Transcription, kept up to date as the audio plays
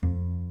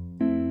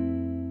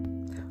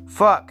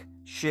Fuck,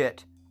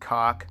 shit,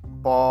 cock,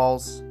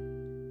 balls.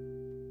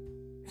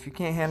 If you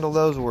can't handle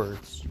those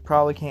words, you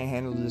probably can't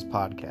handle this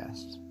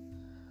podcast.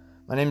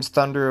 My name's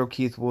Thunder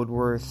O'Keith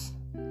Woodworth,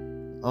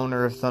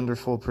 owner of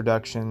Thunderful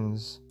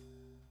Productions,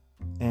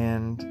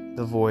 and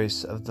the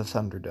voice of the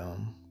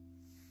Thunderdome.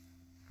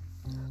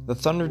 The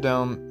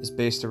Thunderdome is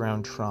based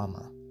around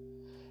trauma,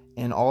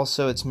 and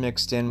also it's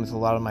mixed in with a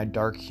lot of my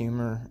dark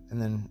humor and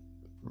then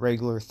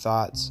regular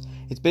thoughts.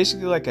 It's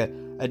basically like a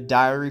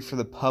diary for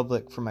the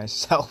public for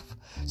myself.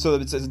 So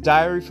it's a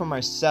diary for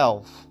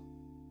myself,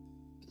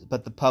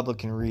 but the public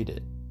can read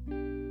it. You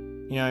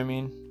know what I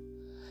mean?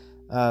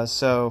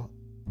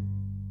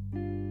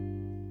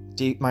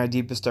 My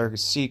deepest,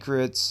 darkest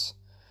secrets,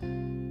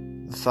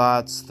 the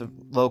thoughts, the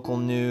local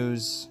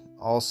news,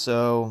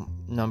 also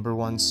number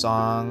one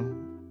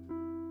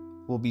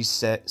song will be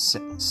said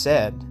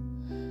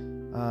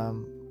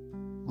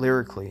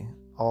lyrically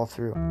all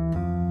through.